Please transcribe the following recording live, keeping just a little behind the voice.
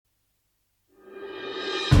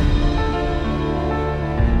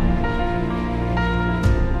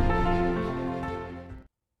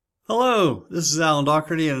Hello, this is Alan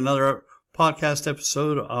Doherty and another podcast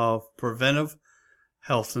episode of Preventive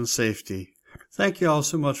Health and Safety. Thank you all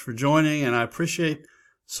so much for joining, and I appreciate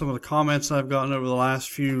some of the comments I've gotten over the last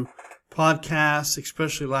few podcasts,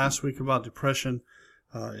 especially last week about depression.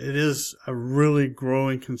 It is a really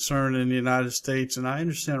growing concern in the United States, and I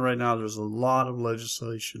understand right now there's a lot of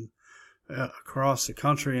legislation across the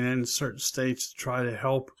country and in certain states to try to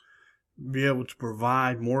help be able to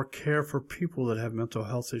provide more care for people that have mental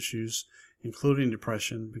health issues, including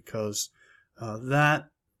depression, because that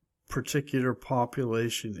particular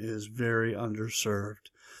population is very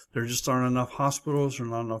underserved. There just aren't enough hospitals, or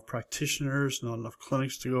not enough practitioners, not enough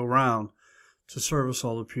clinics to go around to service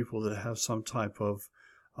all the people that have some type of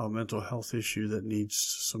mental health issue that needs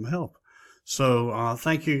some help. So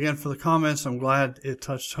thank you again for the comments. I'm glad it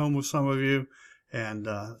touched home with some of you. And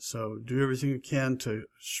so do everything you can to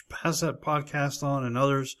pass that podcast on and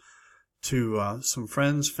others to some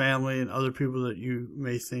friends, family, and other people that you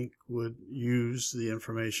may think would use the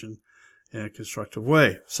information in a constructive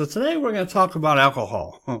way. So today we're going to talk about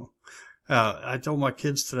alcohol. I told my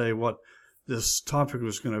kids today what this topic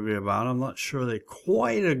was going to be about. I'm not sure they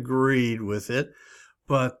quite agreed with it,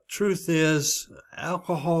 but truth is,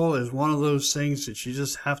 alcohol is one of those things that you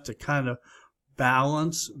just have to kind of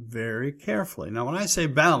balance very carefully. Now, when I say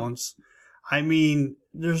balance, I mean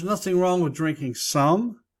there's nothing wrong with drinking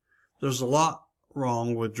some. There's a lot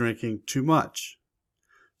wrong with drinking too much.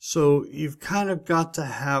 So you've kind of got to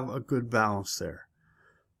have a good balance there.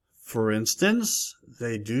 For instance,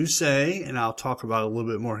 they do say, and I'll talk about it a little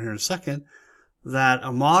bit more here in a second, that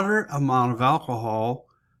a moderate amount of alcohol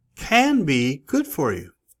can be good for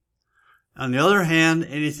you. On the other hand,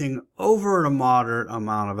 anything over a moderate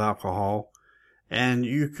amount of alcohol, and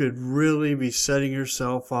you could really be setting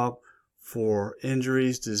yourself up for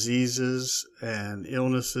injuries, diseases, and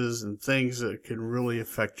illnesses and things that can really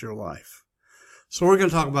affect your life. So we're going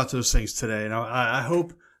to talk about those things today. And I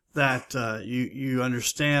hope that you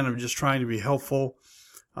understand. I'm just trying to be helpful.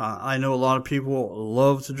 I know a lot of people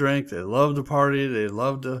love to drink. They love to party. They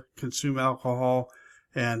love to consume alcohol.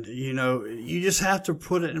 And, you just have to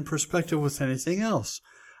put it in perspective with anything else.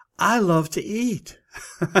 I love to eat.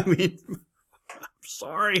 I mean,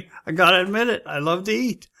 sorry, I gotta admit it. I love to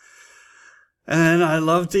eat. And I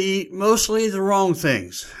love to eat mostly the wrong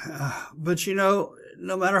things. But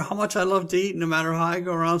no matter how much I love to eat, no matter how I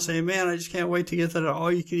go around saying, man, I just can't wait to get that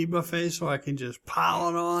all-you-can-eat buffet so I can just pile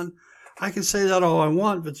it on. I can say that all I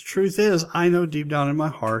want, but the truth is, I know deep down in my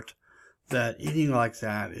heart that eating like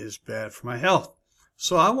that is bad for my health.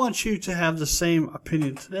 So I want you to have the same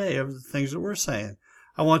opinion today of the things that we're saying.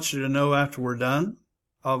 I want you to know after we're done,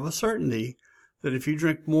 of a certainty, that if you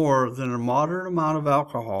drink more than a moderate amount of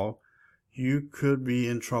alcohol, you could be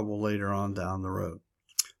in trouble later on down the road.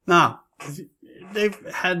 Now,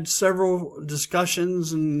 they've had several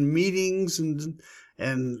discussions and meetings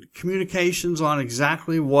and communications on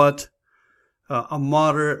exactly what a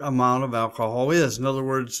moderate amount of alcohol is. In other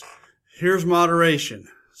words, here's moderation.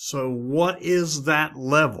 So what is that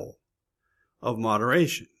level of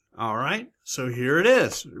moderation? All right, so here it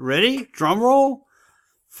is. Ready? Drum roll.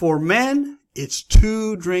 For men, it's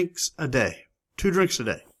 2 drinks a day. 2 drinks a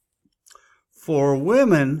day. For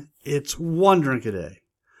women, it's 1 drink a day.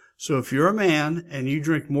 So if you're a man and you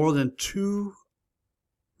drink more than 2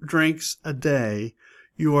 drinks a day,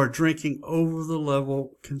 you are drinking over the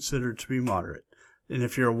level considered to be moderate. And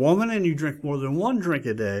if you're a woman and you drink more than 1 drink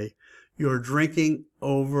a day, you're drinking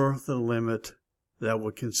over the limit that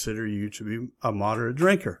would consider you to be a moderate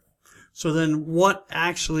drinker. So then what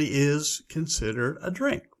actually is considered a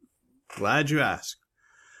drink? Glad you asked.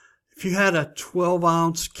 If you had a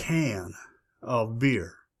 12-ounce can of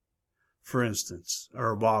beer, for instance,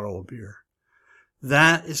 or a bottle of beer,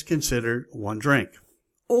 that is considered 1 drink.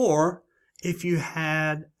 Or if you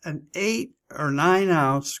had an 8 or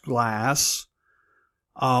 9-ounce glass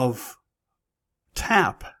of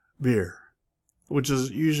tap beer, which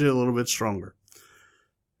is usually a little bit stronger.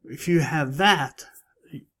 If you have that,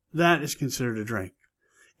 that is considered a drink.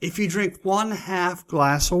 If you drink 1/2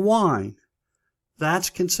 glass of wine, that's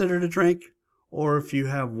considered a drink. Or if you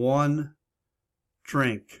have 1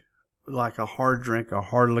 drink, like a hard drink, a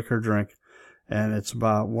hard liquor drink, and it's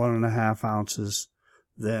about 1.5 ounces,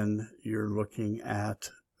 then you're looking at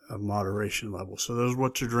a moderation level. So those are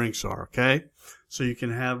what your drinks are, okay? So you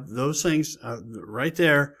can have those things right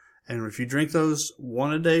there. And if you drink those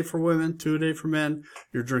 1 a day for women, 2 a day for men,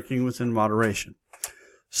 you're drinking within moderation.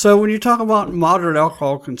 So when you talk about moderate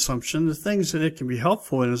alcohol consumption, the things that it can be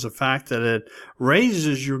helpful in is the fact that it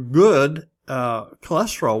raises your good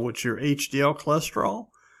cholesterol, which is your HDL cholesterol.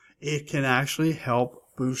 It can actually help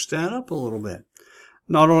boost that up a little bit.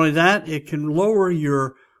 Not only that, it can lower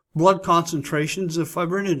your blood concentrations of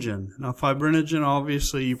fibrinogen. Now, fibrinogen,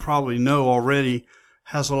 obviously, you probably know already,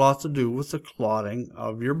 has a lot to do with the clotting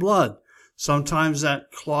of your blood. Sometimes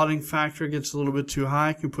that clotting factor gets a little bit too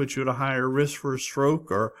high, can put you at a higher risk for a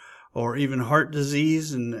stroke or even heart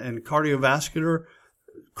disease and cardiovascular,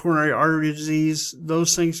 coronary artery disease.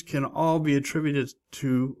 Those things can all be attributed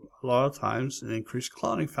to, a lot of times, an increased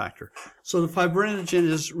clotting factor. So the fibrinogen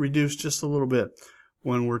is reduced just a little bit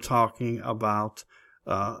when we're talking about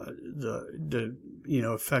the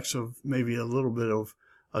effects of maybe a little bit of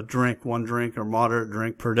a drink, one drink or moderate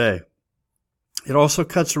drink per day. It also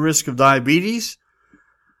cuts the risk of diabetes,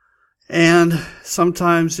 and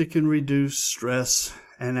sometimes it can reduce stress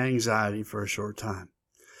and anxiety for a short time.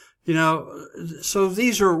 So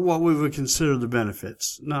these are what we would consider the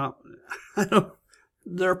benefits. Now,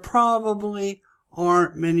 there probably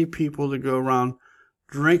aren't many people that go around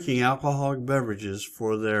drinking alcoholic beverages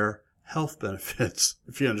for their health benefits,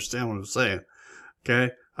 if you understand what I'm saying.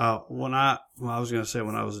 Okay? When I was going to say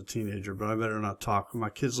when I was a teenager, but I better not talk. When my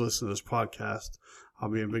kids listen to this podcast, I'll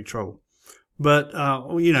be in big trouble. But,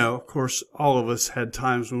 of course, all of us had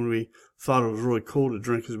times when we thought it was really cool to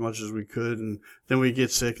drink as much as we could, and then we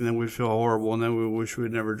get sick, and then we feel horrible, and then we wish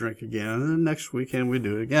we'd never drink again, and then next weekend we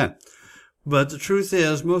do it again. But the truth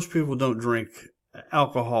is, most people don't drink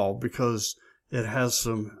alcohol because it has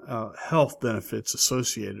some health benefits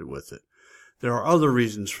associated with it. There are other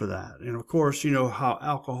reasons for that. And of course, you know how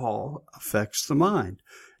alcohol affects the mind.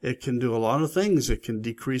 It can do a lot of things. It can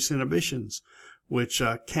decrease inhibitions, which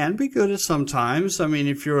can be good at sometimes. I mean,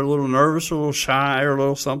 if you're a little nervous or a little shy or a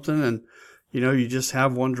little something and, you just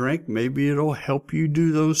have one drink, maybe it'll help you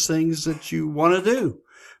do those things that you want to do.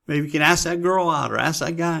 Maybe you can ask that girl out or ask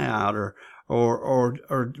that guy out or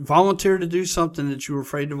volunteer to do something that you were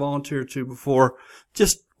afraid to volunteer to before,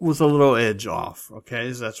 just with a little edge off.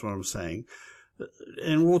 Okay. So that's what I'm saying.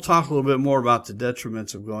 And we'll talk a little bit more about the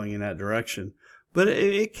detriments of going in that direction. But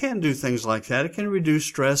it can do things like that. It can reduce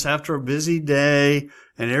stress after a busy day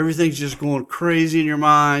and everything's just going crazy in your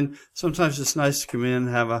mind. Sometimes it's nice to come in and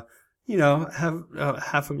have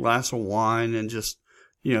half a glass of wine and just,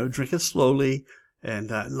 drink it slowly and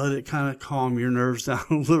let it kind of calm your nerves down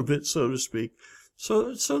a little bit, so to speak.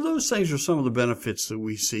 So those things are some of the benefits that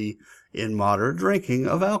we see in moderate drinking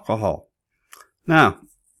of alcohol. Now,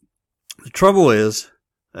 the trouble is,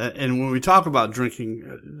 and when we talk about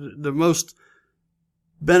drinking, the most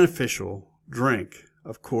beneficial drink,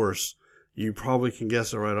 of course, you probably can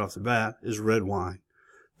guess it right off the bat, is red wine.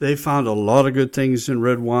 They found a lot of good things in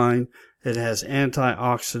red wine. It has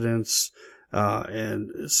antioxidants,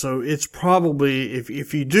 and so it's probably,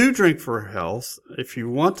 if you do drink for health, if you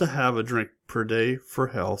want to have a drink per day for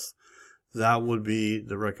health, that would be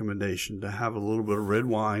the recommendation, to have a little bit of red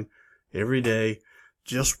wine every day.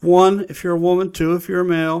 Just one if you're a woman, two if you're a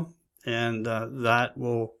male, and that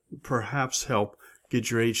will perhaps help get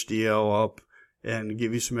your HDL up and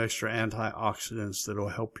give you some extra antioxidants that will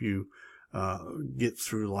help you get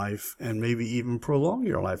through life and maybe even prolong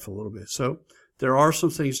your life a little bit. So there are some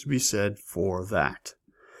things to be said for that.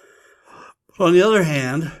 But on the other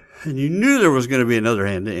hand, and you knew there was going to be another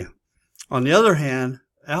hand, didn't you? On the other hand,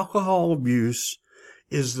 alcohol abuse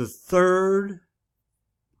is the third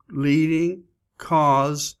leading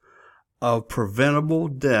cause of preventable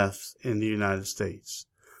death in the United States.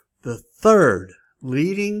 The third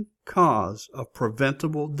leading cause of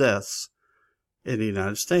preventable deaths in the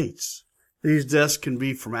United States. These deaths can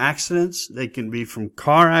be from accidents, they can be from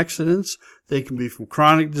car accidents, they can be from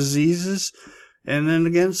chronic diseases, and then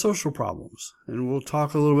again, social problems. And we'll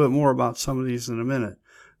talk a little bit more about some of these in a minute.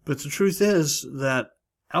 But the truth is that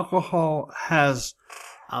alcohol has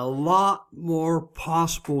a lot more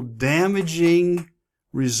possible damaging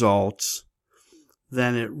results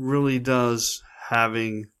than it really does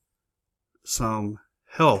having some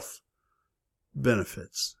health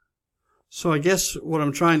benefits. So I guess what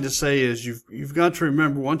I'm trying to say is you've got to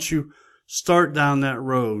remember, once you start down that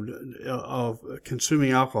road of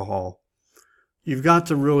consuming alcohol, you've got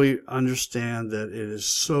to really understand that it is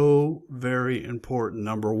so very important,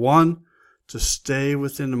 number one, to stay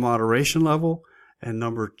within the moderation level, and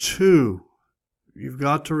number two, you've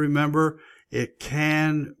got to remember it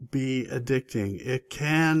can be addicting. It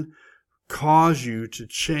can cause you to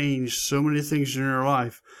change so many things in your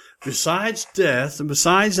life. Besides death and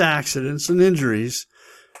besides accidents and injuries,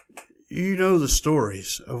 you know the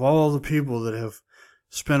stories of all the people that have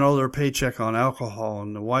spent all their paycheck on alcohol,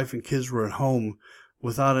 and the wife and kids were at home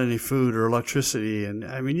without any food or electricity. And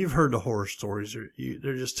I mean, you've heard the horror stories.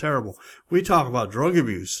 They're just terrible. We talk about drug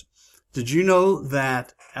abuse. Did you know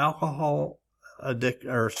that alcohol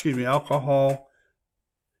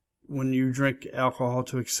when you drink alcohol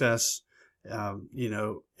to excess,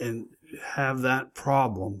 and have that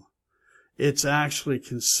problem, it's actually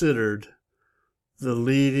considered the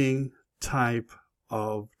leading type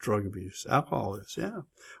of drug abuse. Alcohol is, yeah.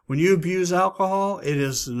 When you abuse alcohol, it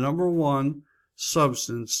is the number one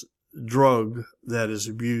drug that is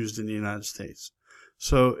abused in the United States.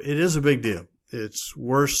 So it is a big deal. It's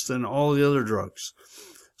worse than all the other drugs.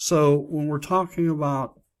 So when we're talking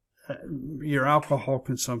about your alcohol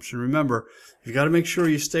consumption, remember, you've got to make sure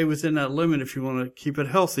you stay within that limit if you want to keep it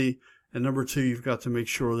healthy. And number two, you've got to make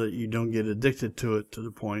sure that you don't get addicted to it to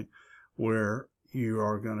the point where you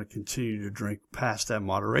are going to continue to drink past that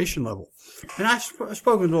moderation level. And I've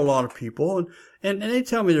spoken to a lot of people, and they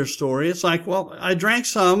tell me their story. It's like, well, I drank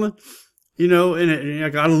some, and I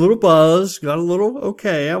got a little buzz, got a little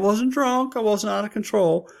okay. I wasn't drunk. I wasn't out of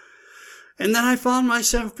control. And then I found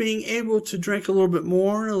myself being able to drink a little bit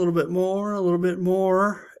more, a little bit more, a little bit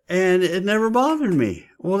more, and it never bothered me.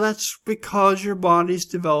 Well, that's because your body's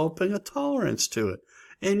developing a tolerance to it.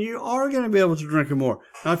 And you are going to be able to drink it more.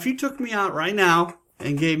 Now, if you took me out right now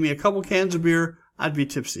and gave me a couple cans of beer, I'd be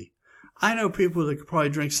tipsy. I know people that could probably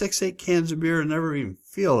drink 6-8 cans of beer and never even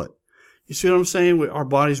feel it. You see what I'm saying? Our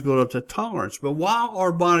bodies build up that tolerance. But while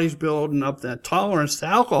our body's building up that tolerance to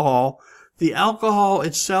alcohol, the alcohol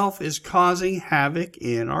itself is causing havoc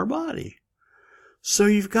in our body. So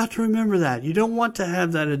you've got to remember that. You don't want to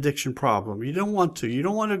have that addiction problem. You don't want to. You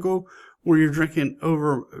don't want to go where you're drinking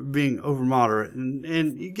being over moderate.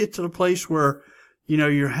 And you get to the place where,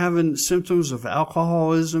 you're having symptoms of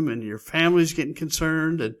alcoholism and your family's getting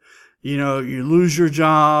concerned and, you lose your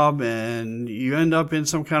job and you end up in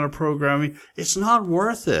some kind of programming. It's not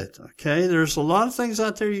worth it. Okay. There's a lot of things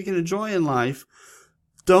out there you can enjoy in life.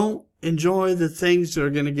 Don't enjoy the things that are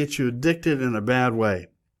going to get you addicted in a bad way.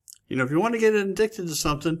 If you want to get addicted to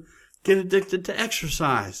something, get addicted to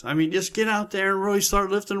exercise. I mean, just get out there and really start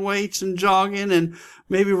lifting weights and jogging and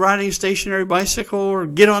maybe riding a stationary bicycle or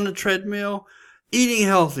get on the treadmill. Eating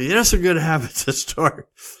healthy. That's a good habit to start.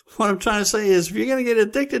 What I'm trying to say is if you're going to get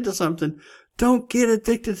addicted to something, don't get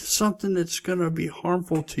addicted to something that's going to be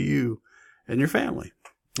harmful to you and your family.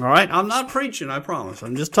 All right? I'm not preaching, I promise.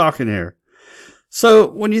 I'm just talking here.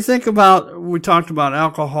 So when you think about, we talked about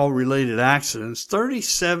alcohol-related accidents,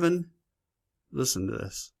 37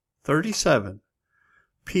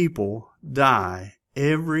 people die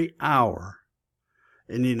every hour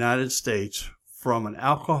in the United States from an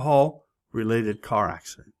alcohol-related car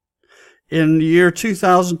accident. In the year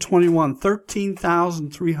 2021,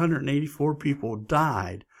 13,384 people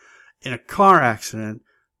died in a car accident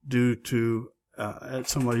due to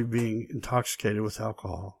somebody being intoxicated with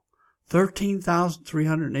alcohol.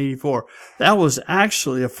 13,384. That was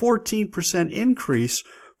actually a 14% increase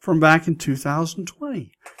from back in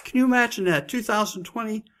 2020. Can you imagine that?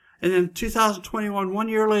 2020 and then 2021, 1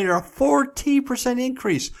 year later, a 14%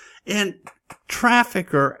 increase in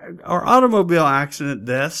traffic or automobile accident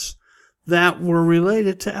deaths that were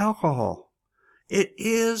related to alcohol.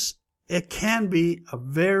 It can be a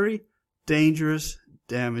very dangerous,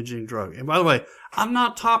 damaging drug. And by the way, I'm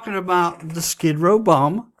not talking about the Skid Row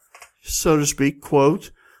bum, so to speak,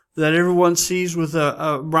 quote, that everyone sees with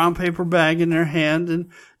a brown paper bag in their hand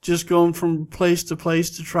and just going from place to place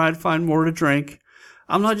to try to find more to drink.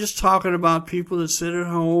 I'm not just talking about people that sit at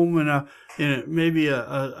home in maybe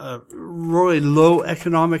a really low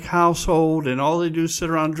economic household and all they do is sit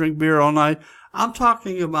around and drink beer all night. I'm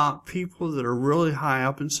talking about people that are really high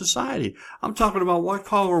up in society. I'm talking about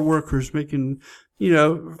white-collar workers making,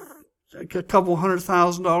 a couple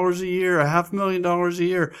 $100,000 a year, $500,000 a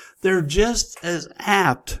year. They're just as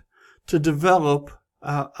apt to develop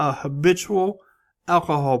a habitual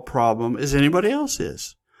alcohol problem as anybody else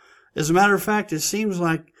is. As a matter of fact, it seems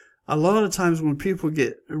like a lot of times when people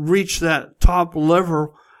reach that top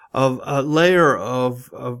level of a layer of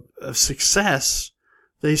success,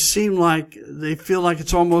 they feel like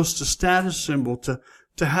it's almost a status symbol to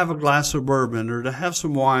have a glass of bourbon or to have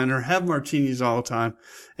some wine or have martinis all the time.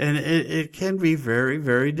 And it can be very,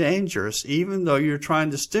 very dangerous. Even though you're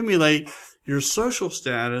trying to stimulate your social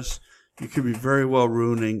status, you could be very well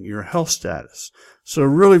ruining your health status. So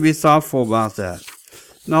really be thoughtful about that.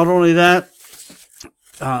 Not only that,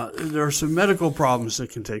 there are some medical problems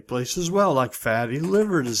that can take place as well, like fatty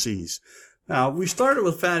liver disease. Now, we started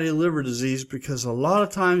with fatty liver disease because a lot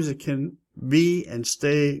of times it can be and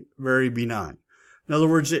stay very benign. In other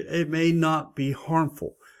words, it may not be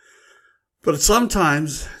harmful. But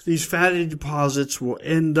sometimes these fatty deposits will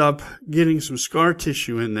end up getting some scar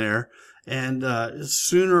tissue in there, and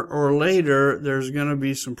sooner or later there's going to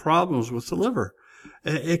be some problems with the liver.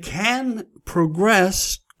 It can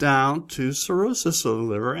progress down to cirrhosis of the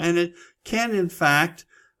liver, and it can, in fact,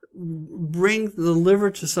 bring the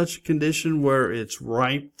liver to such a condition where it's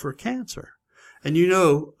ripe for cancer. And you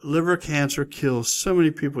know, liver cancer kills so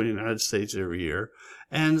many people in the United States every year,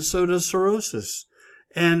 and so does cirrhosis.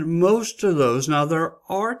 And most of those, now there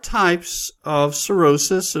are types of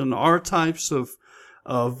cirrhosis and are types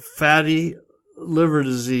of fatty liver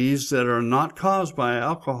disease that are not caused by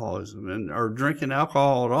alcoholism and or drinking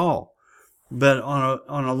alcohol at all. But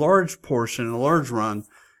on a large portion, a large run,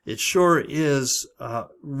 it sure is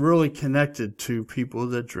really connected to people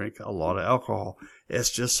that drink a lot of alcohol. It's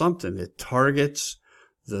just something. It targets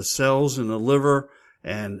the cells in the liver,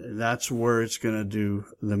 and that's where it's going to do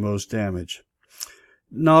the most damage.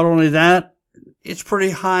 Not only that, it's pretty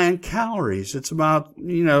high in calories. It's about,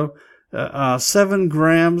 7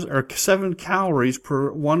 grams or 7 calories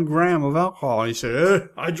per 1 gram of alcohol. You say,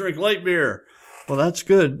 I drink light beer. Well, that's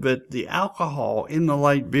good, but the alcohol in the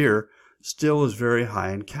light beer still is very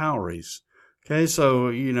high in calories. Okay, so,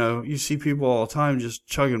 you see people all the time just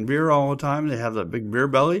chugging beer all the time. They have that big beer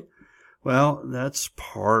belly. Well, that's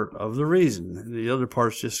part of the reason. And the other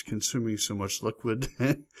part's just consuming so much liquid.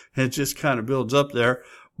 It just kind of builds up there.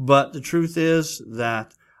 But the truth is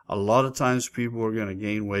that a lot of times people are going to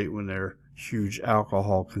gain weight when they're huge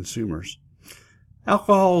alcohol consumers.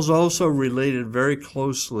 Alcohol is also related very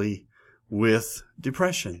closely with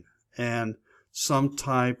depression and some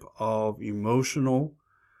type of emotional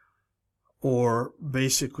or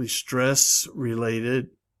basically stress-related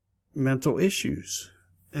mental issues.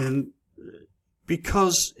 And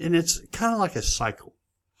it's kind of like a cycle.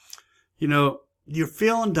 You're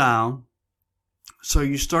feeling down, so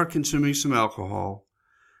you start consuming some alcohol,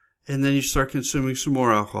 and then you start consuming some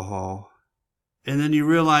more alcohol, and then you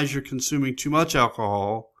realize you're consuming too much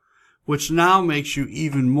alcohol, which now makes you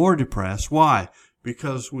even more depressed. Why?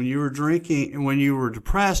 Because when you were drinking and when you were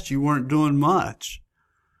depressed, you weren't doing much.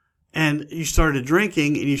 And you started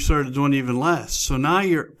drinking and you started doing even less. So now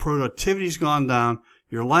your productivity's gone down.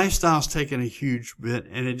 Your lifestyle's taken a huge bit,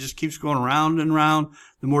 and it just keeps going round and round.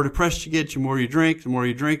 The more depressed you get, the more you drink. The more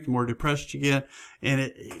you drink, the more depressed you get.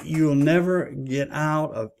 And you'll never get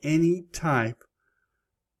out of any type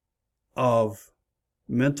of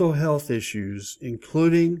mental health issues,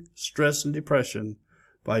 including stress and depression,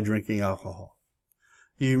 by drinking alcohol.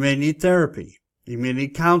 You may need therapy. You may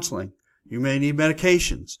need counseling. You may need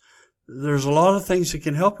medications. There's a lot of things that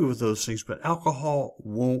can help you with those things, but alcohol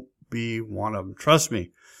won't be one of them. Trust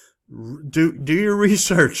me. Do your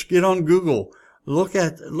research. Get on Google. Look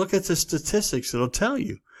at the statistics. It'll tell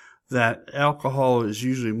you that alcohol is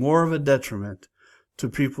usually more of a detriment to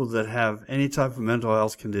people that have any type of mental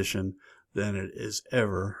health condition than it is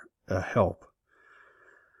ever a help.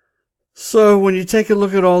 So when you take a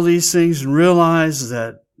look at all these things and realize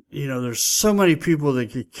that, there's so many people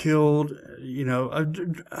that get killed,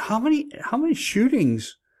 how many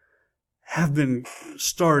shootings have been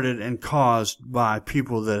started and caused by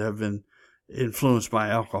people that have been influenced by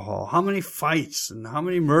alcohol? How many fights and how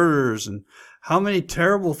many murders and how many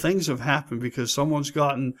terrible things have happened because someone's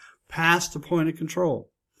gotten past the point of control?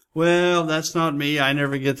 Well, that's not me. I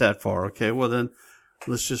never get that far. Okay, well then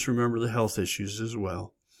let's just remember the health issues as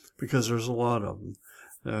well, because there's a lot of them.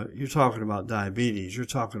 You're talking about diabetes. You're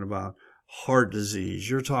talking about heart disease.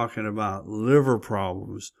 You're talking about liver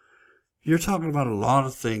problems. You're talking about a lot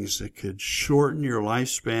of things that could shorten your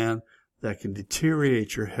lifespan, that can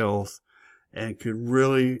deteriorate your health, and could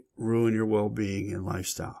really ruin your well-being and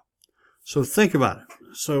lifestyle. So think about it.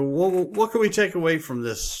 So what can we take away from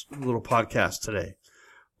this little podcast today?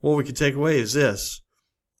 What we can take away is this.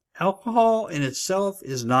 Alcohol in itself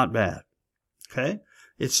is not bad. Okay?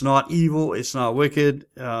 It's not evil. It's not wicked.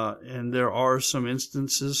 And there are some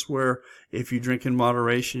instances where if you drink in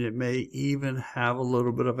moderation, it may even have a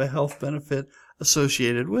little bit of a health benefit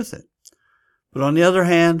associated with it. But on the other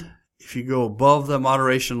hand, if you go above the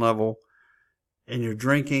moderation level and you're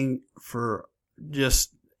drinking for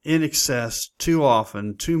just in excess, too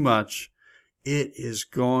often, too much, it is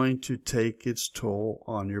going to take its toll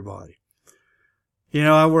on your body.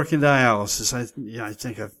 I work in dialysis. I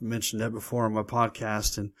think I've mentioned that before on my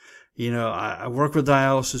podcast. And, I work with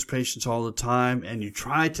dialysis patients all the time, and you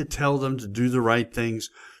try to tell them to do the right things.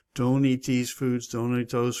 Don't eat these foods. Don't eat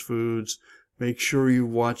those foods. Make sure you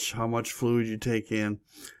watch how much fluid you take in.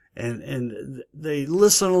 And they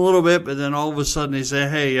listen a little bit, but then all of a sudden they say,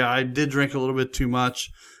 hey, I did drink a little bit too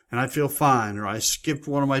much and I feel fine, or I skipped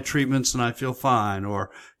one of my treatments and I feel fine,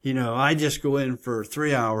 or, I just go in for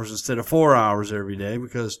 3 hours instead of 4 hours every day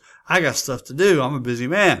because I got stuff to do. I'm a busy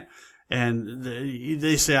man. And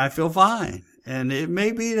they say, I feel fine. And it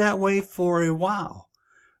may be that way for a while,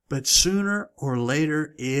 but sooner or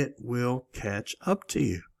later it will catch up to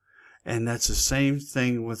you. And that's the same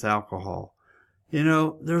thing with alcohol. You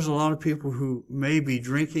know, there's a lot of people who may be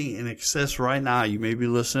drinking in excess right now. You may be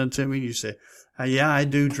listening to me and you say, yeah, I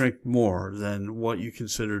do drink more than what you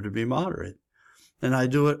consider to be moderate. And I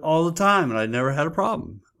do it all the time and I never had a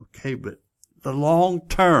problem. Okay, but the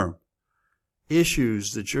long-term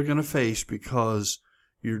issues that you're going to face because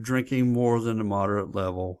you're drinking more than the moderate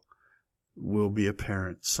level will be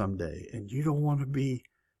apparent someday. And you don't want to be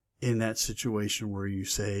in that situation where you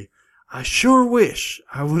say, I sure wish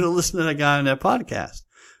I would have listened to that guy on that podcast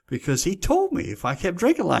because he told me if I kept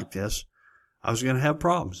drinking like this, I was going to have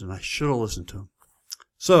problems and I should have listened to him.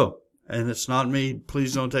 So, and it's not me.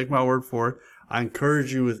 Please don't take my word for it. I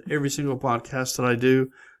encourage you with every single podcast that I do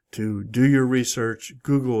to do your research,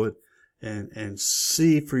 Google it, and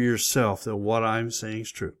see for yourself that what I'm saying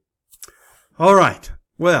is true. All right.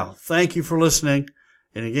 Well, thank you for listening.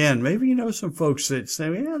 And again, maybe you know some folks that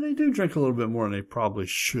say, yeah, they do drink a little bit more than they probably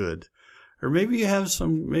should. Or maybe you have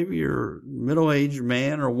maybe you're a middle-aged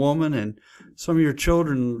man or woman and some of your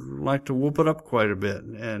children like to whoop it up quite a bit.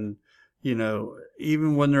 And, you know,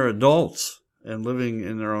 even when they're adults and living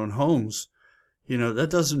in their own homes, you know,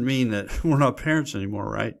 that doesn't mean that we're not parents anymore,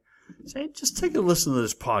 right? Say, just take a listen to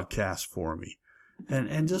this podcast for me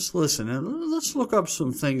and just listen. And let's look up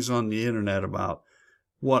some things on the internet about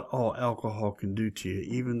what all alcohol can do to you,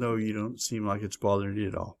 even though you don't seem like it's bothering you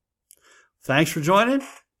at all. Thanks for joining,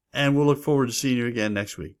 and we'll look forward to seeing you again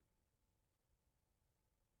next week.